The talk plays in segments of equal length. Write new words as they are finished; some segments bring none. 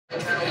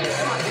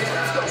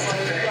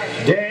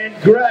Dan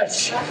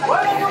Gresh.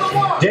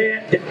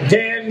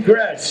 Dan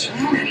Gresh.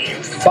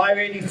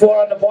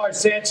 584 on the bar.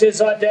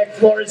 Sanchez on deck.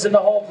 Flores in the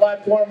hole.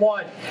 Platform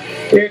 1.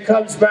 Here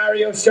comes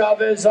Mario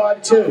Chavez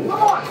on 2.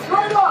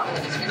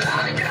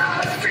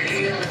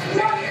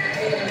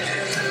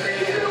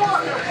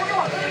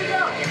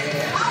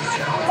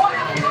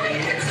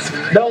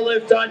 No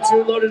lift on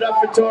 2, loaded up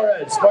for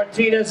Torres.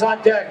 Martinez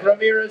on deck.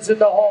 Ramirez in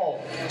the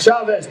hole.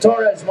 Chavez,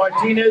 Torres,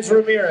 Martinez,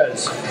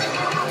 Ramirez.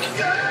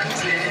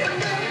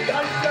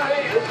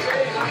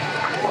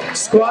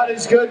 Squat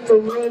is good for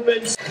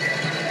Rubens.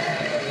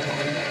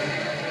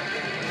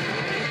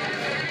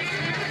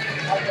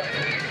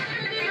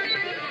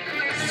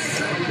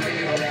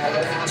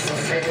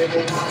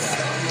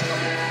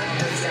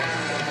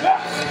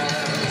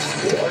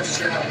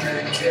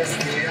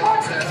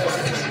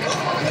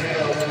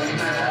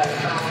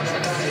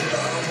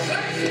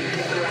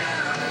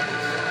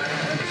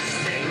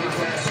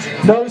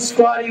 No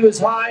squat, he was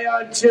high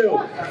on 2.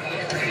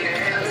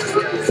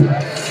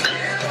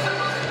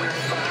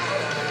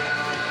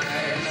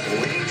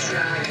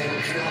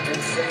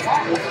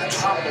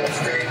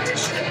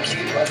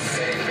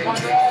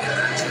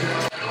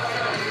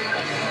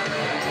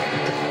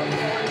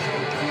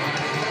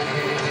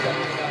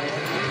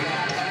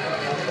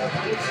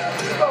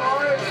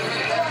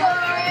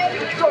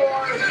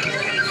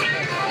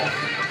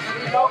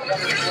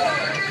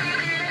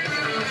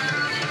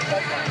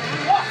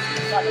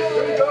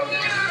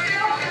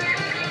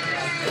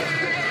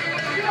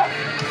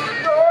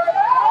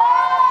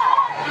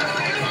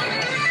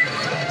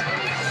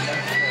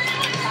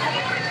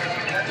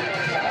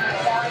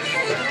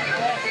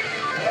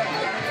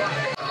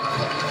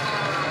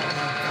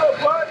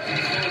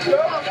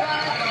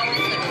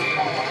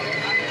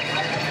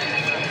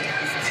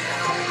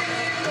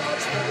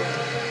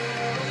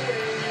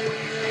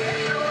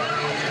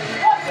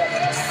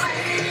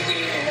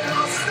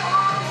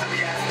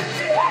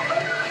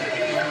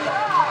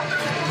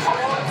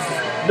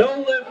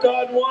 No lift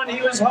on 1,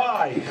 he was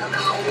high.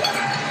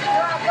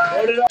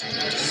 Load it up.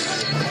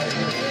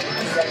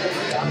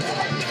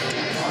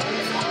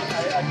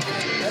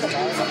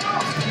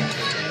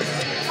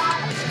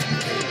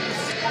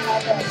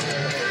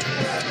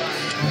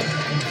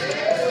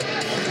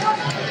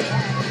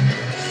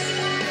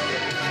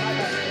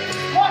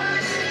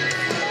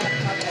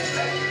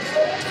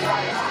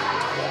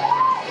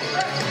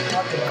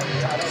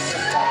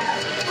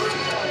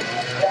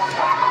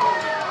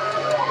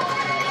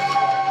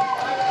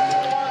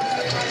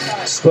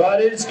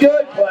 Squat is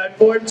good,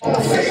 platform 2.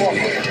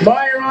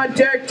 Meyer on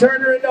deck,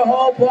 Turner in the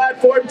hole,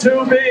 platform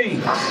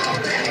 2B.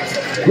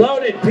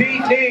 Loaded,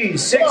 Pete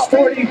knees,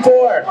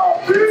 644.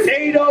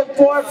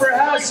 804 for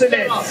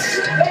Hassenen.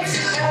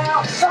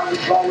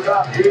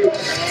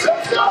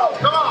 Let's go,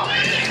 come on.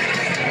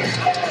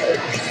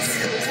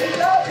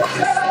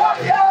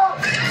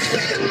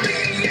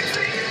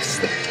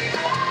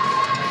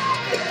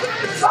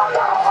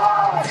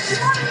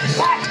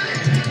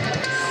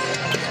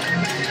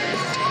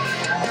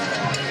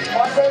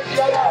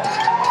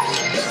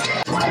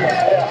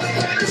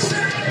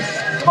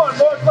 Come on,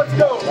 boys, let's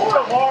go. Come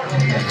on, Mark.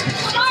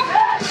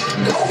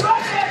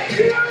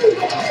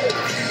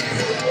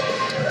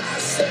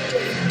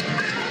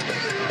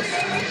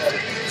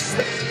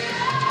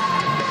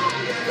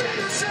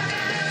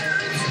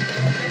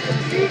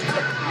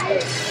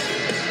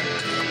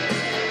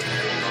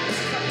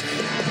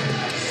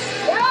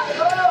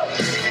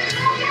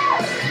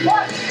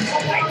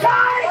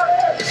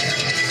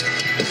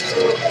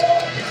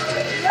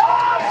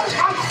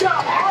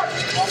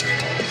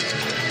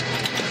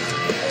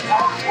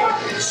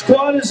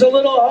 Squat is a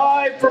little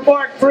high for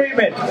Mark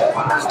Freeman.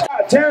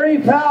 Terry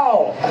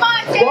Powell.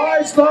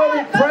 Bars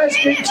loaded,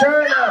 Preston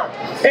Turner.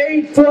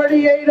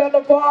 848 on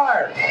the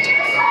bar.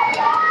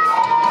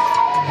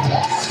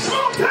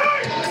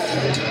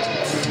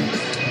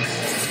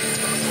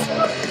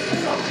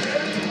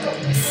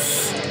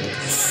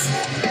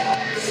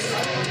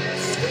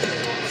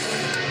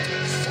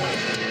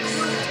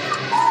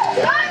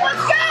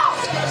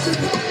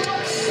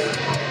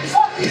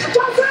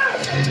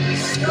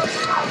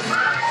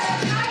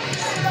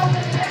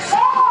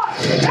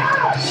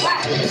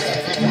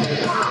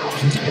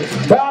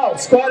 Powell,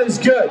 squat is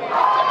good.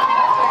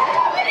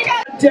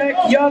 Deck,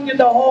 Young in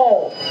the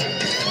hole.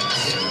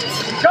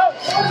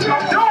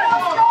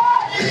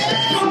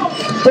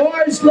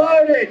 Bars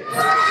loaded.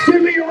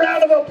 Give me a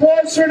round of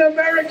applause for an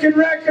American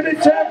record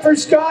attempt for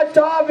Scott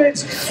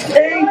Dobbins.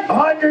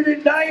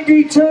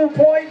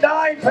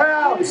 892.9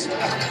 pounds.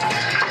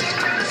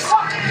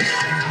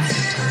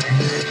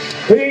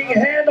 Being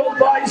handled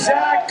by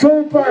Zach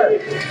Cooper.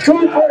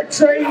 Cooper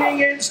Training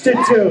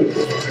Institute.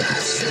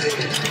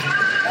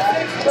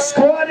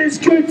 Squat is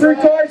good for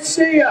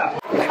Garcia.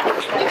 You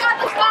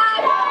got the spot.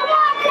 Come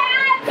on,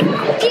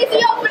 Dad.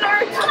 Easy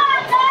opener.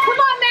 Come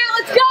on, man.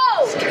 Let's go.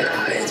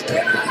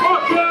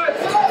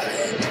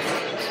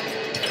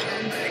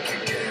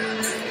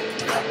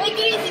 Take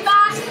it easy,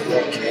 boss.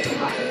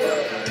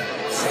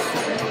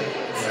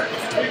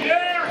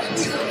 Yeah.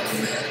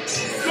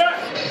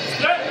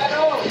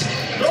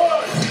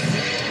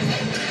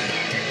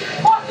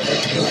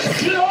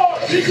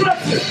 Be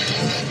aggressive.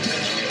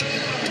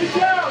 Get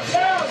down,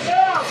 down,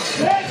 down.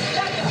 Hit.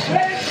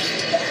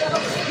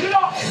 Get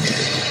up.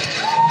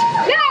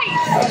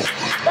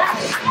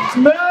 Nice.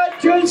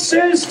 Magic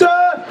Sister,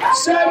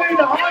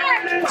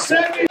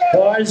 770.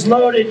 Bars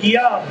loaded,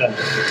 Young.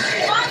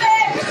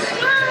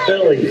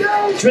 Billy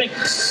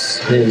drinks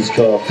his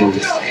coffee.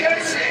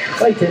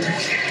 Clayton.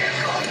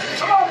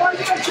 Come on, Mike.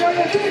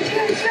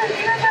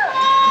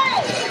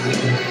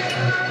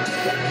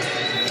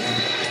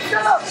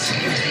 Get up.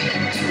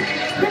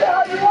 Get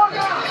out. You walk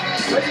out.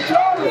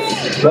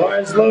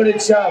 Bars loaded,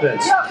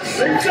 Chavez.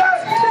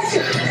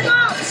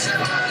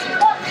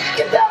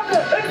 Get down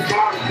there.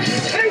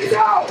 He's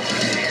down.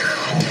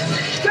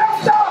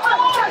 Down.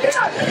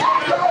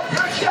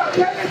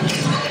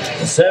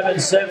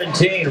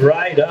 717,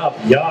 right up,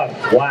 Young.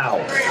 Wow.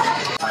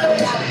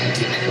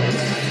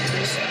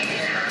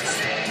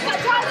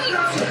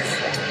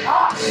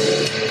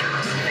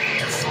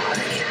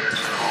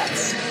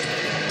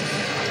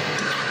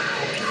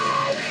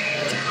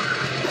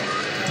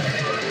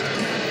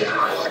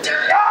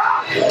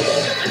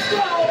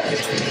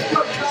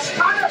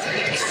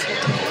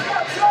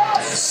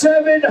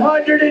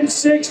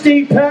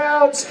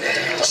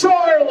 £760,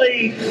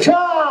 Charlie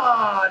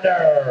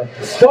Connor.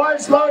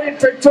 Bars loaded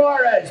for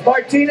Torres.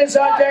 Martinez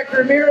on deck,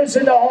 Ramirez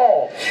in the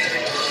hole.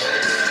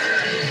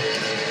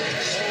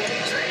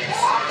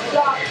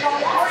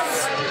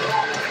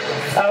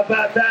 How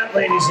about that,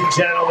 ladies and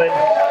gentlemen?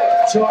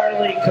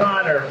 Charlie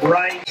Connor,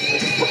 right?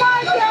 Come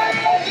on, Charlie.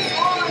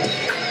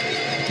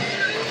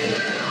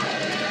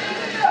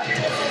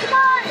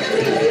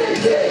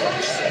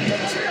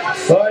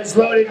 Bars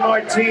loaded,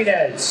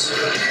 Martinez.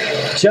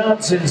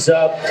 Johnson's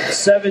up,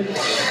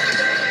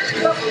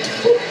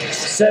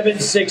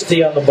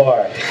 760 on the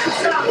bar.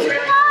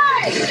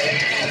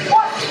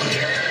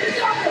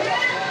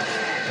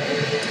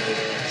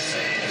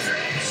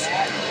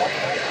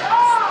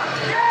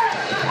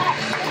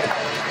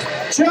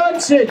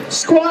 Johnson,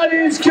 squat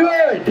is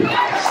good.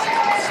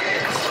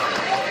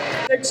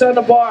 6 on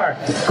the bar.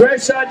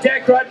 Gresh on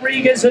deck,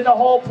 Rodriguez in the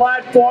whole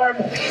platform.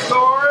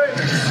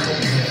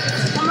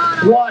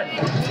 1.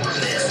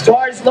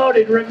 Bars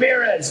loaded,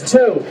 Ramirez,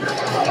 2.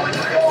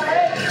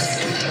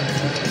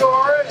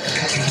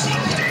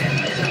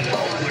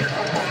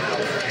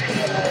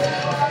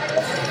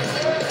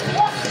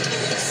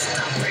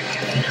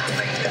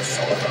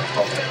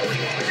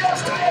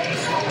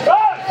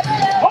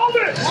 Hold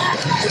it!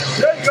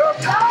 There you go.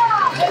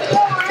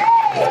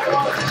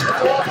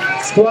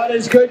 Squat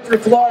is good for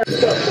Florida.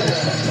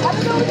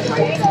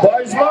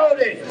 Bars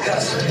loaded.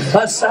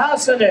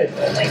 Hassanin.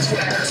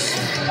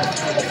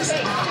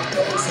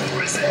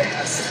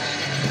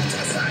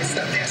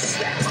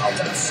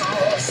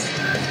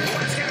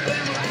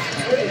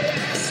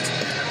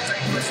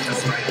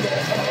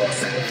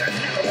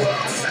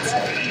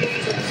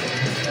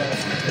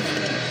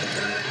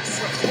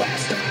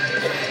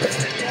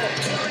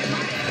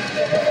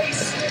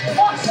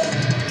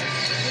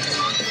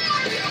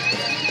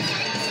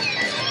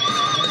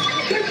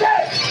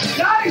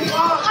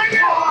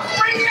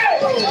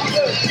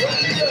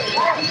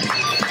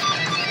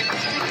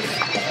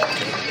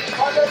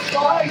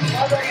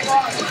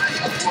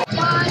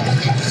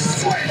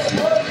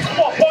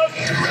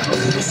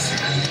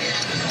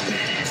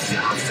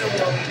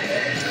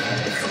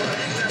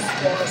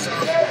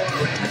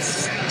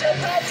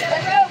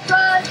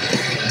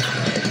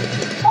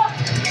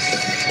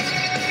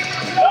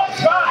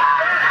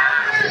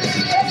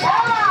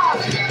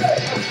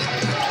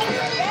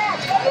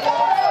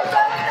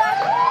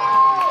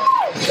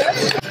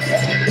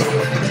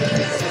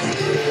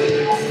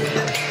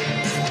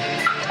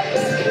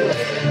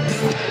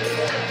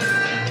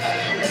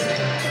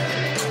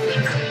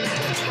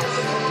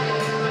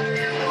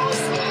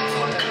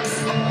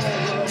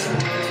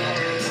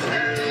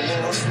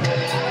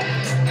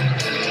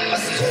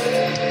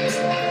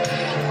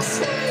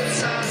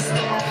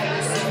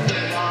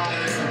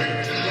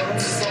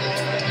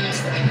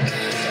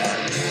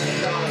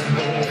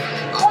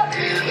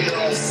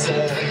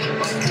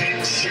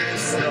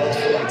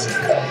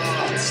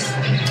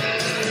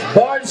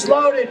 Bars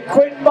loaded,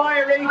 Quinn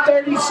Meyer,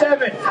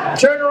 837.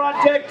 Turner on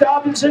deck,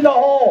 Dobbins in the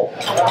hole.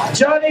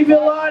 Johnny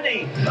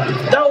Villani,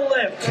 no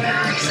lift.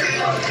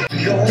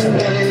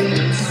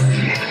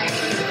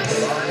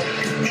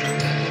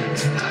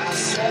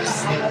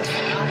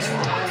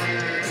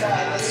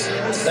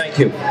 Thank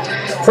you.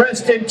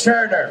 Preston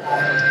Turner,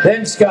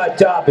 then Scott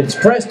Dobbins.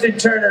 Preston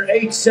Turner,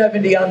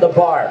 870 on the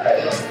bar.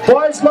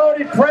 Bars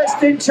loaded,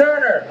 Preston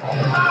Turner.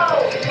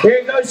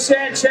 Here goes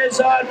Sanchez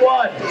on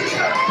 1.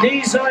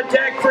 Knees on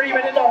deck,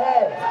 Freeman in the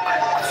hole.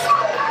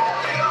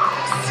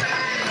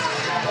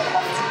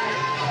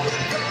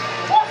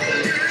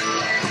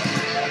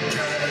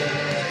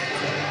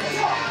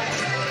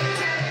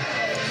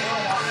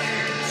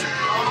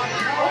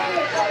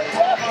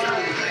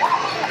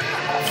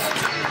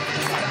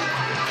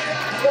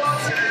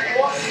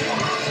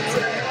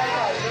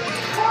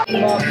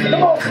 Come on,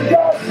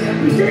 guys.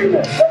 You did it.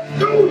 Let's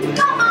do it.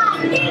 Come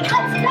on, let's go.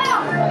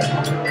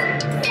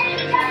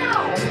 Stand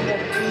down.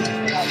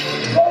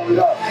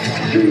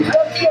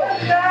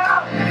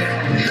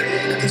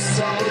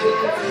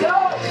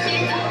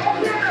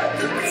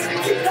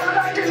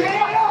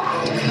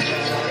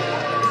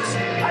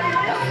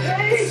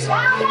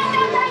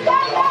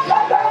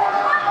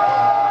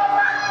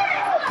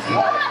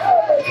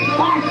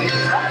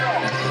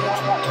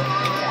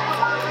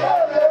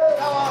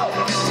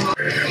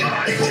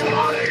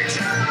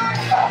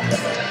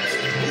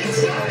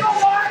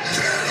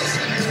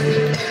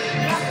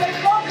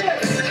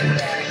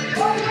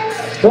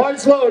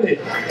 Bar's loaded.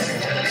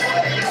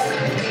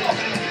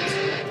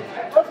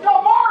 Let's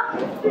go, Mark!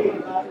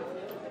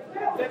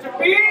 Get your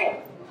feet.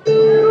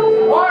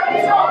 Mark,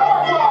 let's go,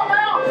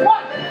 Mark.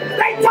 What?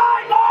 Stay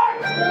tight, Mark!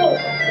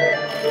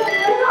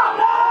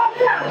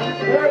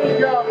 There we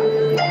go.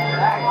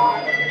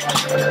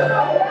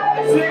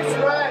 6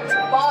 reps,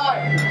 5.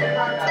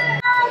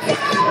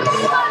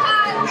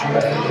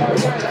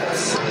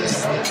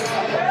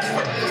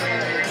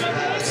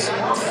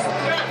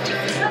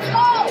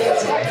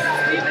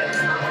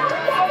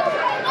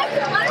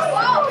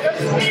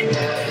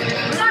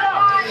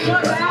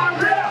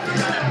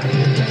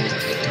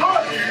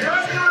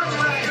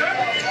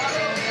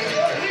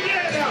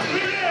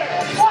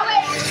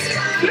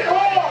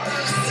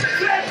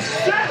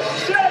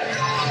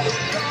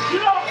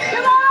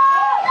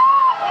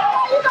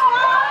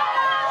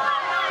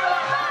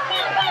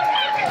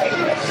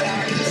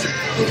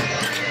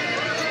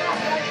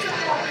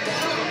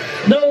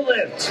 No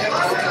lift.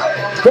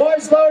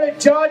 Bar's loaded.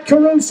 John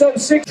Caruso,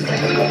 6. Come on!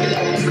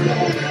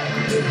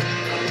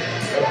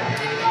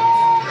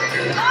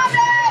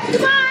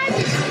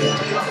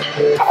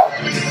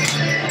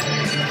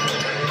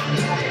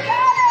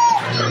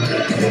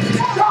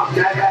 Go,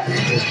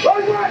 David!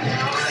 Run, run!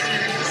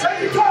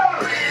 Take your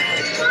time!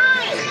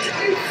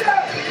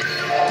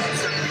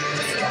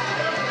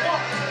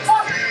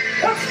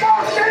 Let's go,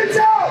 stand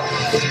down!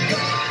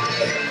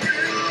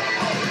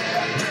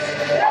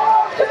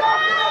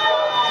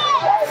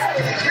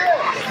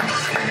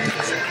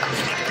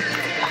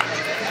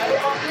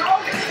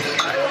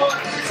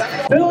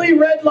 Billy,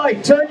 red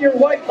light. Turn your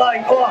white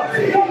light off.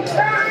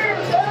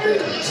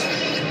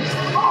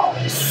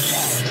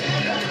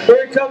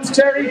 Here comes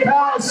Terry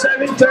Powell,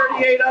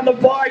 7:38 on the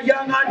bar.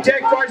 Young on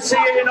deck,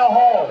 Garcia in a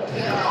hole.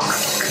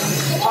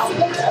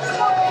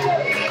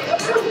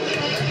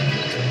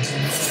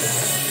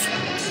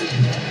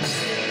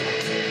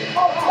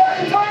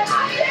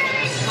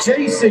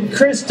 Jason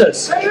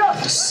Christus,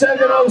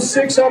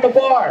 7:06 on the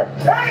bar.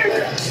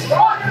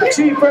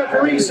 Chief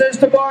referee says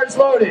the bar's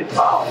loaded.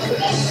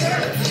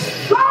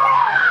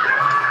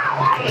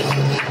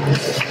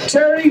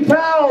 Terry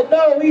Powell,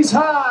 no, he's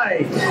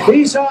high.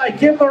 He's high.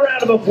 Give him a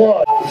round of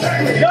applause.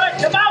 Good,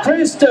 come out!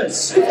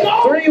 Christus,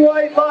 3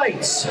 white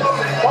lights.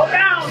 Go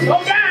down,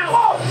 go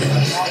down!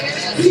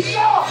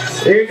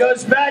 Here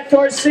goes Matt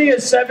Garcia,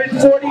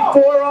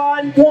 7:44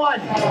 on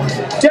 1.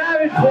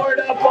 Davenport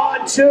up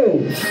on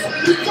 2.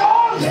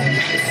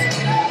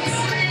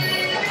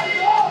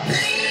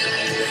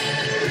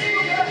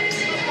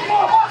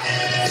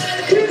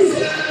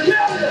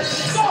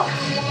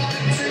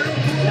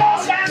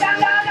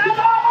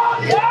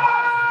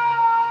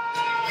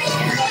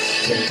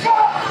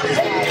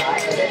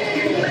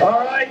 All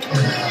right.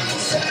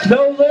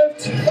 No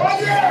lift.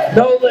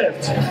 No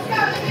lift.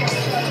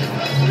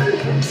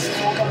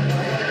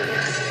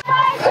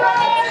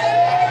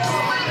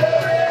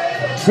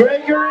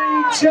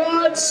 Gregory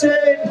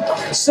Johnson,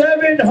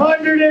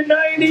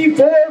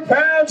 794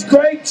 pounds.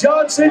 Greg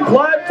Johnson,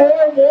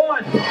 platform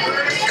 1.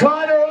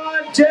 Connor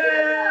on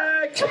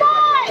deck. Come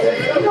on!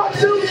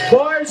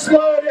 Bar's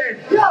loaded.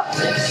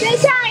 Stay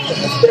tight!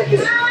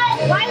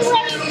 Why are you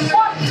waiting?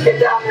 Get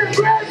down there,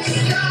 Greg!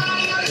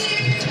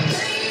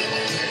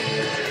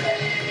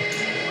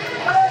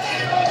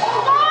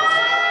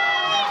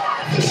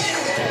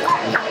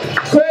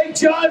 Greg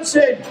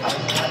Johnson,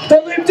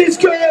 the lift is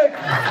good.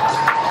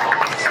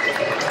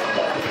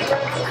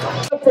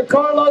 For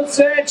Carlos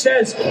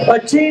Sanchez, a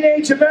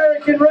teenage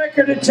American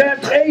record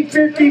attempt,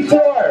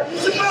 8:54.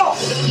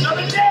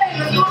 Another day,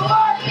 let's go to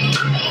work!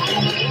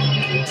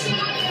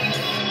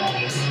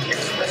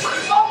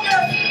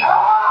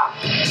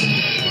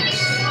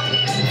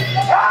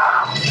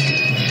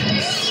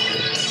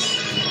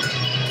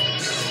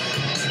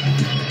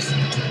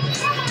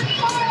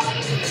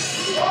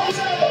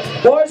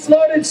 Bar's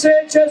loaded,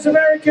 Sanchez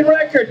American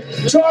record.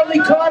 Charlie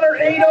Connor,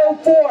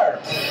 8:04.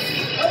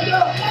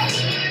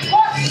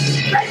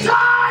 Stay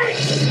tight!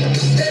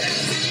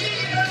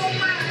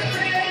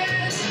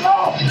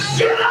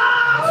 Get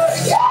up!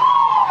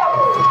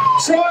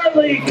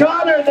 Charlie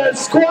Connor, the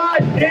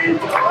squat is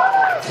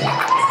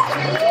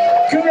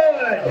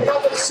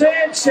good.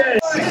 Sanchez.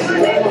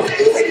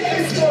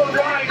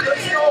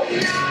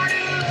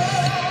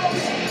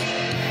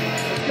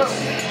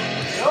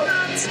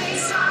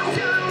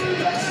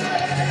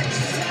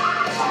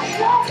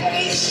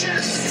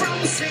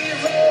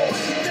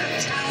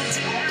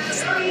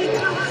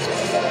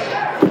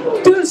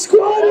 The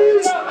squad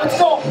is good.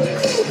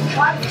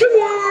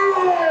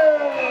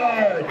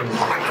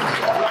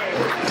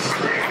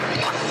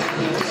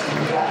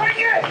 Bring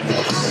it!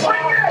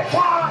 Bring it!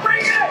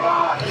 Bring it!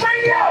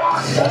 Bring it!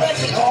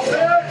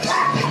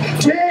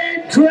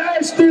 Can't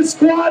crash, the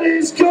squad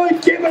is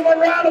good. Give him a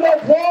round of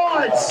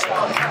applause.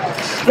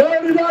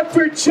 Load it up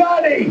for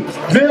Johnny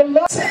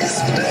Villa.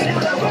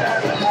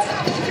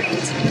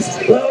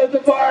 Load the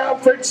bar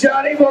up for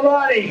Johnny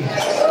Villani.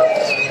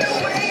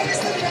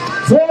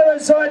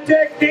 Flores on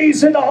deck,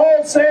 knees in the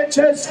hole.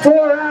 Sanchez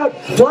 4 out.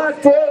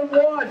 Platform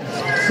 1.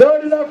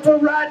 Load it up for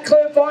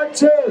Ratcliffe on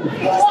 2.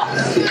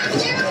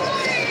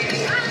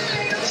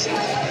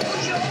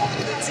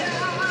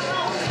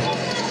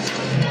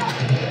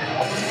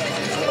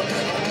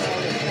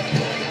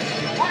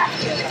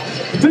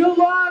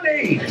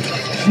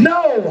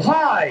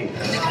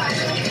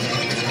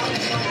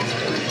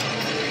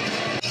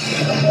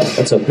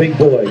 That's a big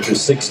boy for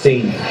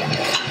 16.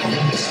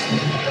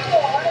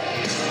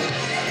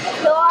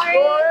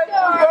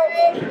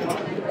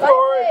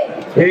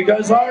 Here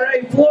goes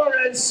R.A.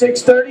 Flores,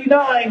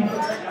 639.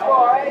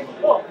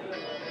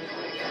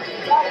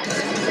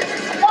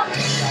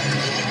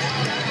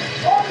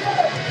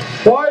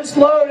 Bars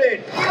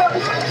loaded.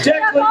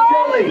 Declan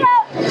Gilly.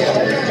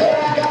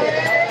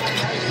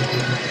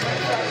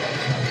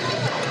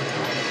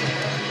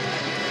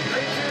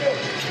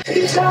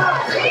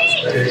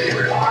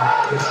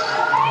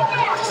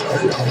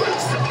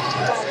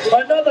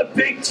 Another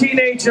big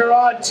teenager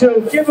on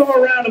too. Give him a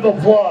round of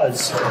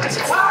applause.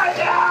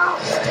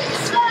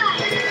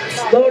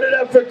 Loaded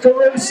up for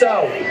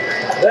Caruso.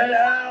 Then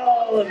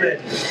Alvin.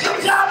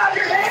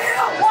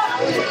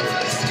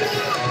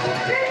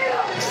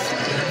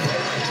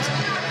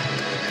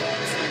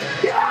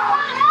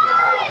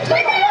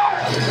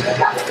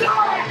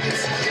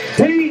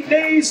 Pete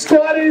Knee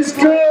squat is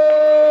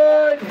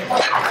good.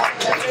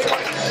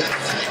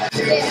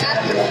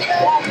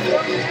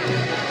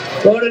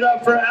 Loaded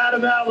up for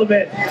Adam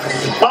Alvin.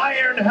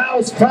 Iron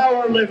House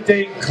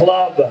Powerlifting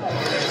Club.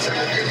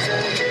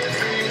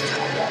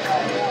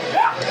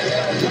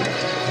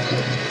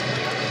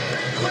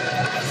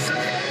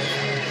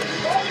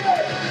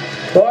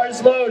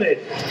 Bars loaded.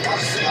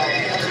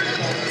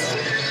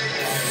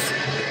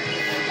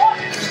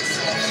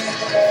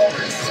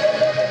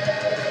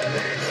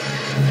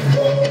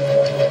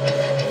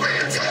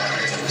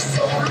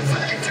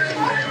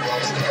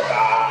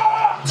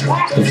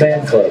 The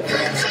fan club.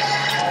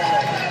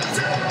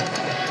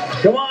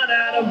 Come on,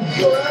 Adam.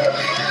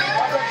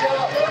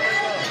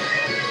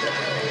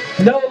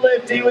 No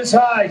lift, he was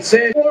high.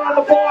 Say four on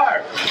the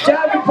bar.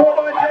 Davenport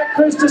on deck,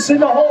 Christus in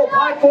the hole.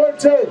 Platform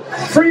 2.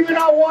 Freeman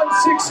on 1,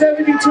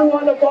 672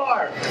 on the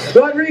bar.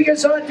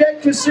 Rodriguez on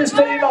deck,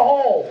 consistent in the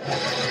hole.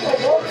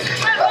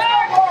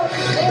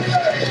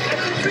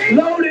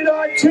 Loaded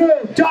on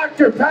 2,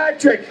 Dr.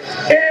 Patrick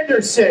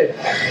Anderson.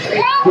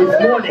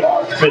 Good morning,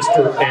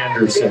 Mr.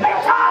 Anderson.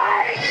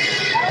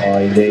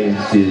 My name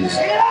is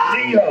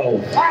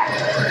Leo.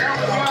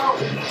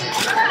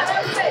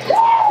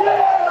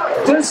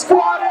 The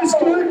squad is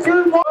good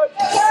for one.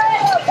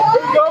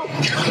 Here we go.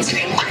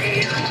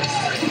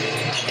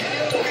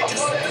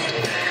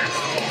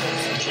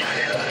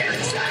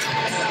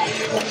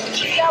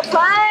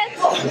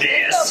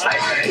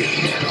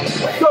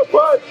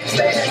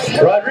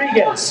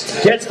 Rodriguez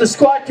gets the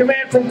squat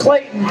command from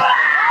Clayton.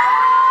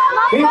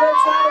 He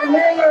lets out a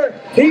roller.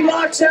 He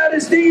locks out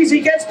his knees. He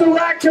gets the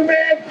rack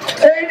command.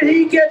 And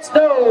he gets,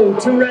 no,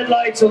 2 red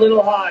lights a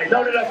little high.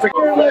 Loaded up for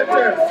gear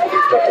lifter.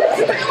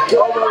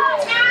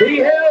 He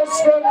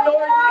hails from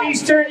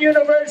Northeastern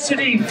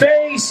University,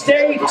 Bay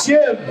State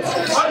Gym.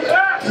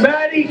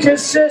 Matty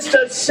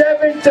Casista,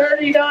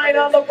 739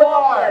 on the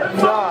bar.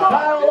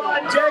 Kyle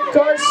on deck,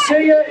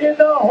 Garcia in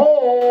the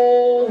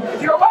hole.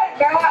 You're right,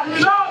 man.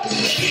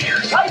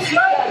 Nice,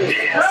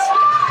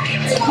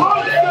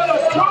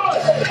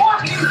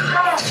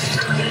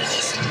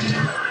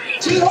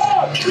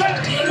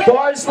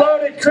 Bars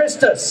loaded,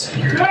 Christus.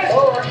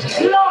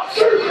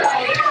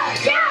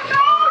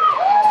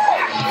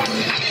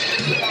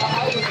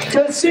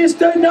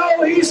 Consistent,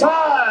 no, he's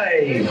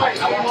high.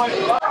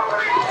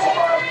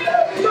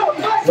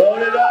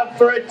 Loaded up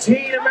for a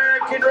teen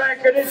American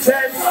record at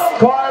 10,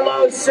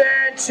 Carlos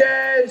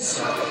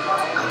Sanchez.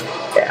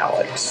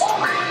 Alex.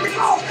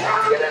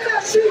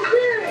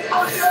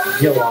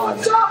 Gillon.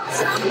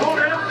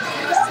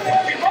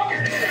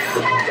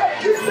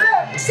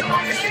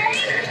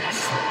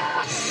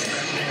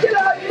 Get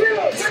out of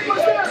here! Take my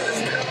there!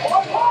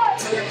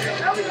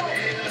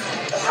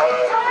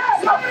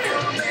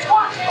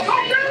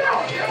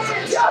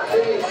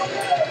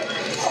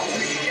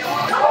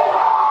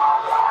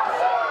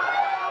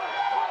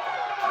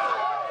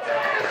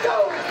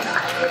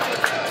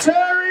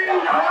 Terry!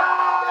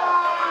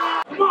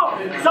 Come on!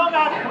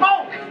 Somebody, come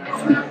on!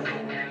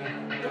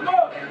 Come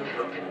on!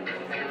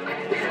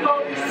 Let's go,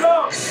 let's go!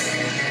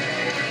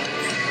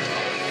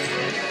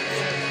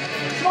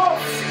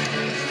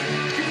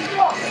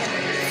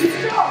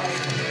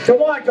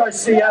 Come on,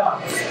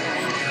 Garcia.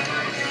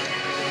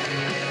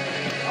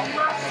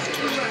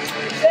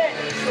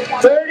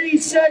 30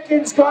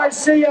 seconds,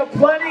 Garcia.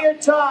 Plenty of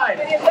time.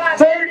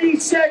 30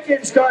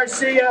 seconds,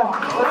 Garcia.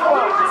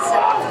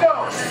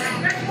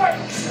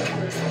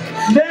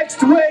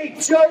 Next weight,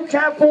 Joe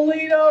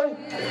Capolino,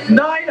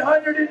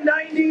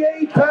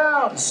 998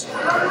 pounds.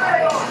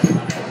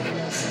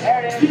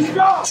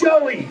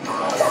 Joey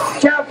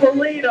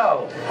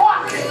Capolino.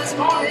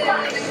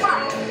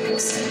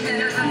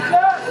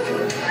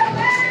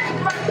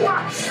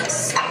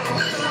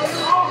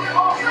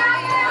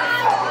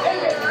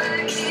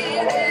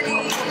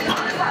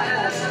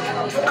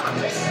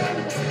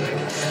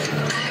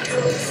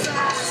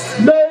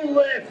 No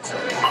lift.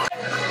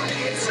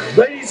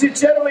 Ladies and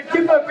gentlemen,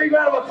 give him a big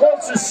round of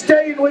applause for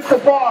staying with the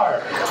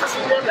bar.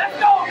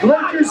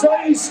 Lakers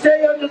only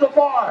stay under the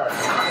bar.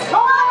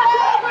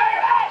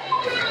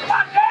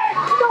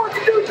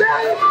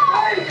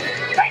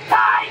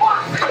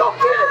 Go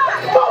get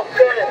it! Go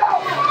get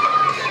it!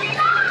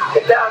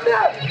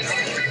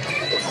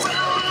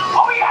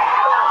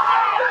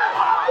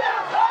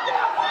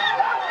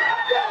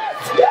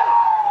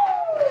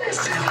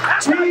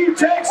 Team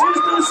Texas,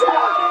 the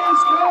squad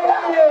is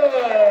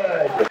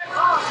good.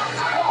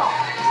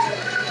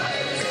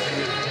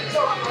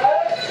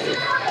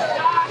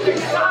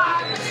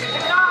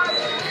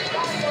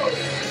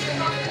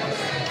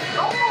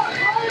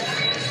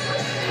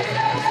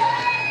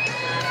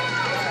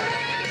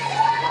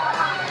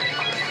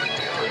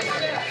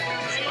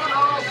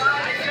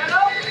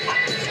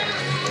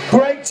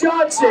 Greg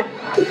Johnson.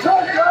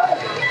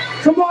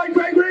 Come on,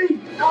 Gregory.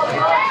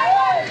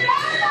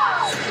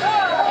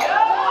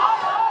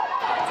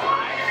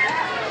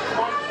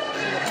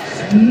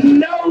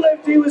 No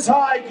lift, he was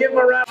high. Give him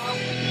a round.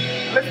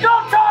 Let's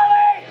go,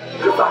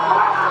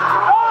 Charlie!